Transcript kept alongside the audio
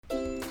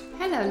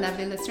Hello,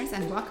 lovely listeners,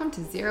 and welcome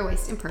to Zero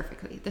Waste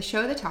Imperfectly, the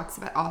show that talks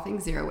about all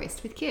things zero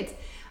waste with kids.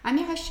 I'm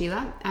your host,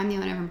 Sheila. I'm the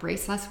owner of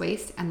Embrace Less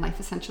Waste and Life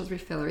Essentials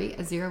Refillery,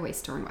 a zero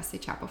waste store in Wesley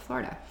Chapel,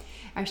 Florida.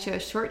 Our show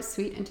is short,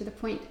 sweet, and to the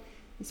point.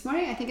 This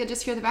morning, I think you'll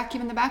just hear the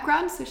vacuum in the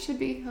background, so it should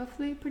be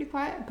hopefully pretty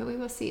quiet, but we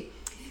will see.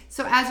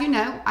 So as you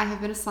know, I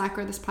have been a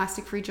slacker this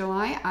plastic-free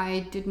July.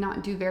 I did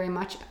not do very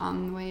much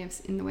in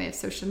the way of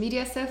social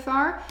media so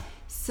far,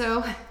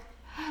 so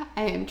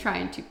I am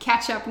trying to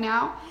catch up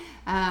now.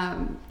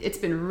 It's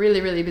been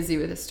really busy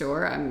with the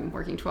store. I'm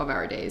working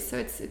 12-hour days, so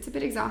it's a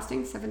bit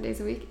exhausting, 7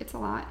 days a week. It's a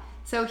lot.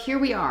 So here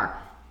we are,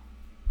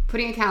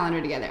 putting a calendar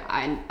together.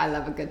 I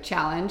love a good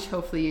challenge.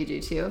 Hopefully you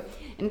do too.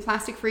 In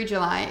Plastic Free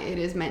July, it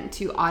is meant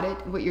to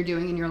audit what you're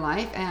doing in your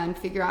life and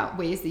figure out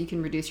ways that you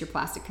can reduce your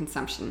plastic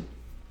consumption.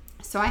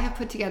 So I have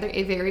put together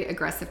a very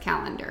aggressive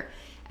calendar.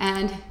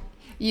 And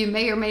you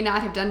may or may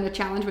not have done a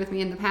challenge with me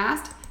in the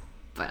past,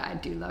 but I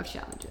do love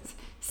challenges.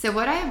 So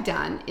what I have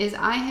done is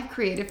I have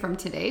created from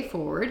today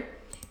forward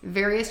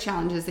various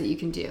challenges that you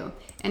can do.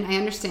 And I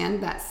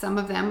understand that some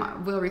of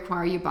them will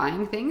require you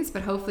buying things,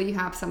 but hopefully you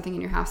have something in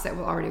your house that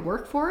will already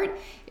work for it.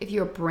 If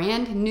you're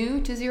brand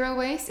new to zero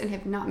waste and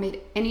have not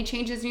made any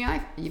changes in your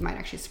life, you might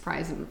actually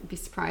be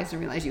surprised and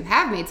realize you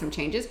have made some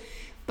changes.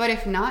 But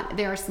if not,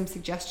 there are some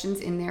suggestions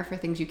in there for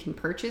things you can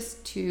purchase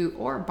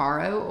or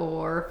borrow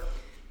or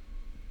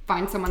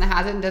find someone that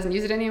has it and doesn't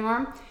use it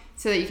anymore,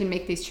 so that you can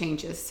make these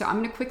changes. So I'm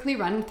going to quickly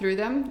run through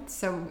them.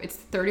 So it's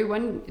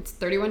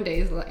 31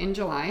 days in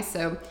July.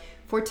 So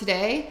for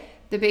today,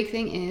 the big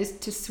thing is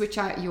to switch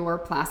out your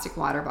plastic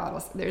water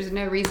bottles. There's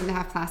no reason to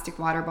have plastic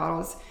water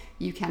bottles.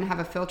 You can have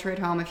a filter at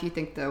home if you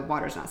think the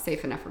water's not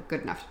safe enough or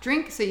good enough to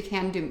drink. So you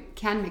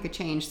can make a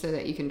change so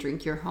that you can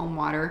drink your home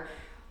water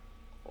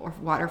or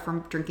water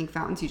from drinking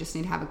fountains. You just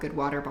need to have a good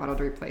water bottle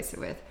to replace it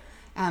with.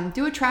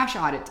 Do a trash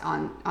audit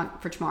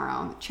for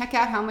tomorrow. Check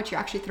out how much you're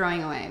actually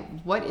throwing away.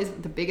 What is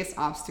the biggest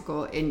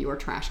obstacle in your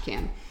trash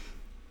can?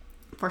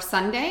 For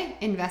Sunday,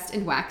 invest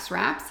in wax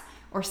wraps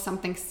or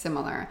something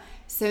similar.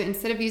 So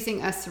instead of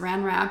using a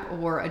saran wrap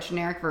or a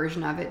generic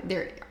version of it,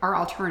 there are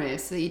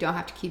alternatives so that you don't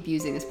have to keep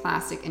using this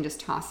plastic and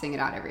just tossing it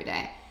out every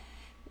day.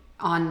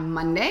 On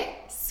Monday,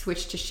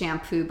 switch to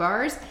shampoo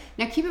bars.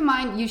 Now keep in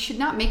mind, you should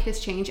not make this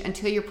change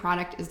until your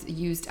product is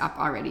used up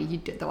already.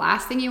 The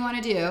last thing you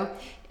want to do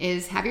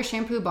is have your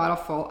shampoo bottle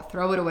full,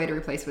 throw it away to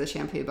replace with a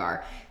shampoo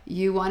bar.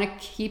 You want to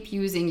keep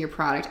using your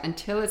product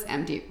until it's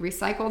empty.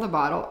 Recycle the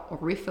bottle or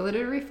refill it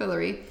at a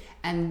refillery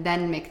and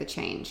then make the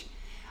change.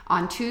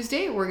 On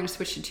Tuesday, we're going to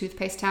switch to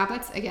toothpaste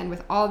tablets. Again,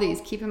 with all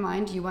these, keep in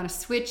mind you want to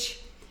switch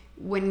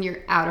when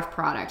you're out of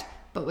product.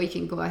 But what you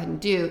can go ahead and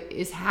do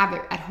is have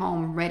it at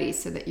home ready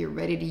so that you're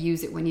ready to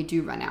use it when you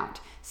do run out.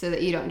 So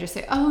that you don't just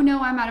say, oh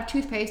no, I'm out of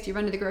toothpaste. You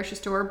run to the grocery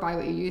store, buy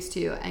what you used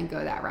to, and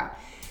go that route.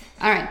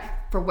 All right,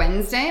 for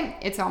Wednesday,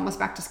 it's almost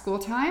back to school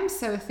time.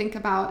 So think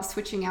about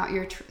switching out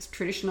your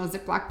traditional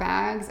Ziploc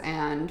bags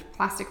and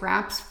plastic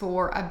wraps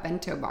for a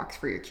bento box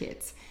for your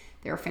kids.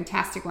 There are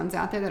fantastic ones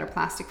out there that are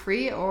plastic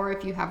free, or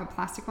if you have a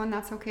plastic one,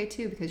 that's okay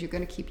too, because you're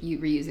going to keep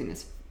reusing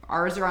this.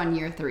 Ours are on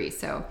year 3,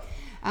 so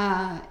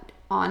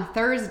on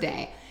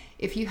Thursday,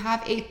 if you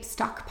have a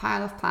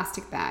stockpile of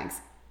plastic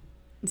bags,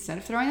 instead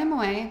of throwing them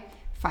away,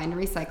 find a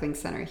recycling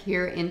center.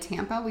 Here in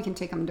Tampa, we can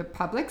take them to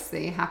Publix.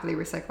 They happily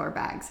recycle our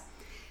bags.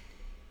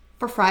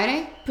 For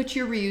Friday, put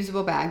your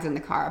reusable bags in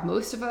the car.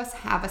 Most of us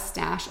have a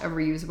stash of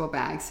reusable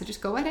bags, so just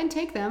go ahead and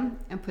take them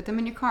and put them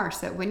in your car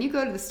so that when you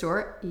go to the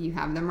store, you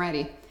have them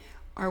ready.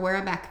 Or wear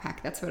a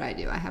backpack. That's what I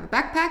do. I have a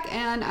backpack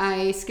and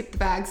I skip the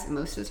bags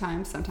most of the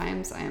time.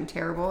 Sometimes I am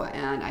terrible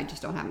and I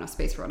just don't have enough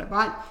space for what I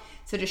bought.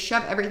 So just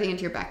shove everything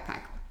into your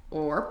backpack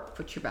or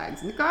put your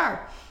bags in the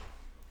car.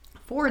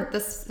 For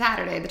this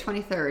Saturday, the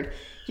 23rd,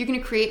 you're going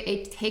to create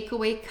a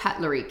takeaway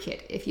cutlery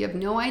kit. If you have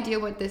no idea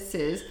what this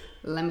is,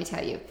 let me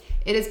tell you.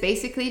 It is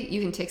basically, you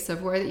can take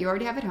silverware that you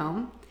already have at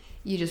home.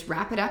 You just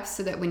wrap it up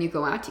so that when you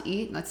go out to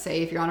eat, let's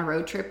say if you're on a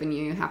road trip and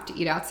you have to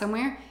eat out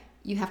somewhere,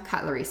 you have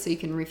cutlery, so you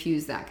can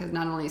refuse that, because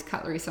not only is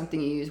cutlery something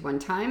you use one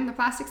time, the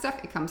plastic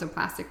stuff, it comes in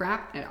plastic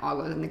wrap and it all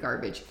goes in the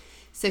garbage.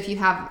 So if you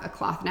have a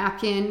cloth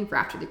napkin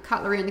wrapped with the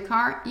cutlery in the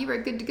car, you are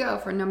good to go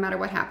for no matter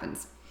what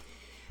happens.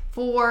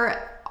 For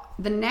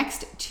the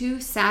next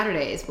 2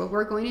 Saturdays, what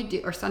we're going to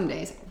do, or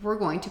Sundays, we're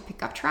going to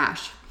pick up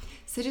trash.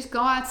 So just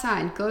go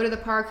outside, go to the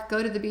park,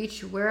 go to the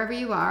beach, wherever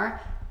you are,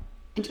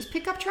 and just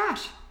pick up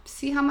trash.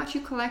 See how much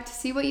you collect,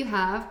 see what you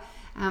have.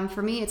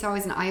 For me, it's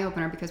always an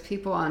eye-opener because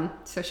people on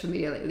social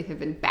media lately have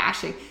been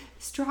bashing,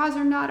 straws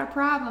are not a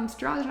problem,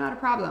 straws are not a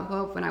problem.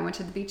 Well, when I went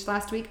to the beach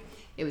last week,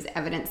 it was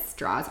evident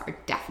straws are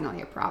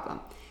definitely a problem.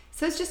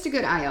 So it's just a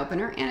good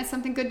eye-opener and it's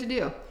something good to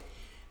do.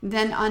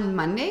 Then on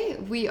Monday,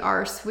 we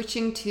are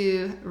switching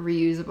to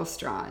reusable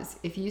straws.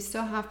 If you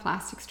still have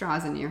plastic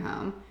straws in your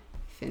home,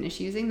 finish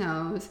using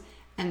those.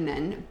 And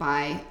then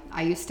I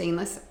use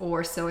stainless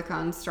or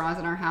silicone straws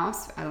in our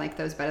house. I like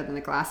those better than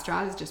the glass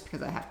straws just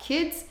because I have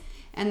kids.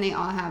 And they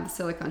all have the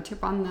silicone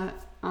tip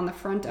on the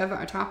front of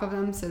or top of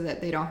them so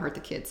that they don't hurt the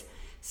kids.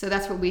 So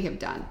that's what we have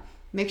done.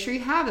 Make sure you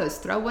have those.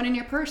 Throw one in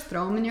your purse,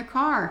 throw them in your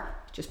car.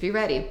 Just be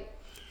ready.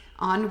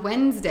 On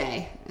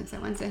Wednesday, is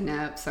that Wednesday?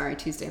 No, sorry,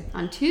 Tuesday.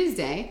 On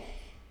Tuesday,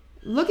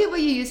 look at what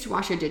you use to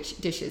wash your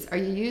dishes. Are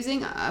you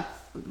using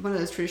one of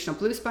those traditional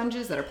blue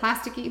sponges that are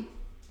plasticky?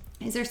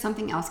 Is there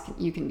something else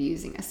you can be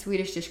using? A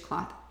Swedish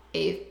dishcloth,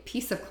 a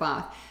piece of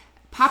cloth,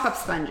 pop-up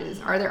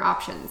sponges. Are there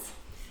options?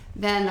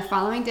 Then the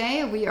following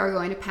day, we are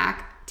going to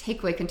pack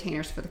takeaway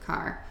containers for the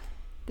car.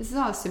 This is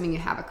all assuming you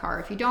have a car.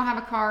 If you don't have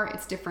a car,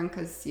 it's different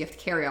because you have to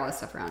carry all this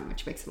stuff around,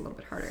 which makes it a little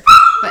bit harder.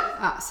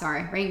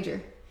 But,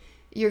 Ranger.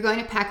 You're going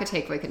to pack a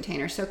takeaway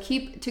container. So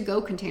keep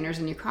to-go containers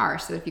in your car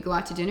so that if you go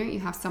out to dinner, you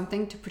have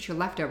something to put your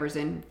leftovers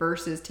in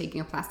versus taking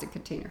a plastic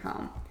container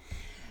home.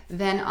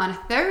 Then on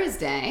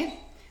Thursday,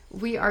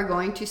 we are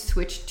going to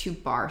switch to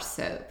bar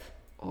soap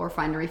or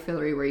find a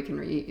refillery where you can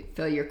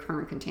refill your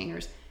current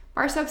containers.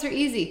 Bar soaps are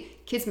easy.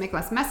 Kids make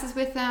less messes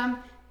with them.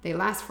 They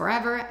last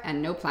forever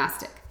and no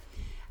plastic.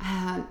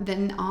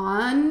 Then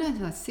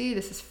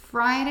this is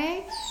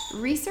Friday.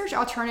 Research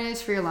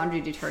alternatives for your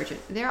laundry detergent.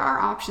 There are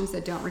options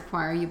that don't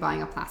require you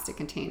buying a plastic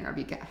container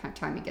every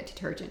time you get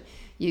detergent.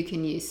 You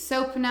can use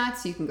soap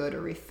nuts. You can go to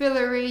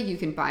refillery. You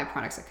can buy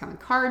products that come in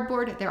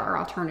cardboard. There are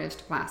alternatives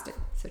to plastic,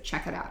 so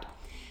check it out.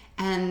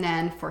 And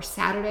then for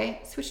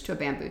Saturday, switch to a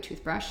bamboo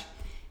toothbrush.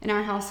 In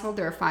our household,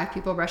 there are 5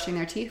 people brushing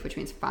their teeth, which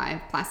means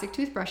 5 plastic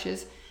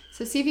toothbrushes.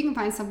 So see if you can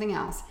find something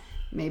else.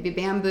 Maybe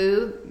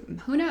bamboo,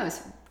 who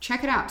knows?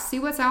 Check it out. See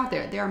what's out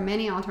there. There are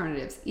many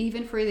alternatives.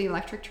 Even for the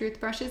electric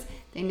toothbrushes,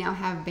 they now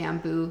have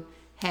bamboo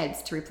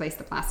heads to replace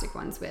the plastic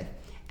ones with.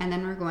 And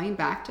then we're going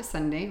back to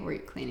Sunday where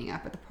you're cleaning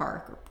up at the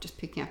park or just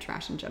picking up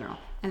trash in general.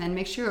 And then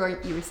make sure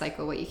you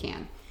recycle what you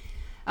can.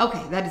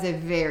 Okay, that is a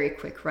very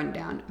quick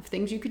rundown of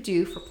things you could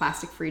do for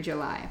Plastic-Free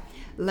July.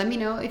 Let me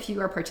know if you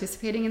are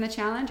participating in the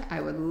challenge.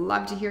 I would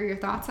love to hear your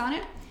thoughts on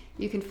it.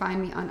 You can find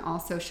me on all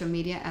social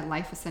media at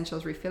Life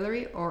Essentials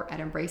Refillery or at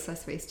Embrace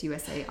Less Waste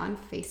USA on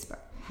Facebook.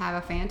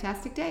 Have a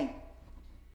fantastic day.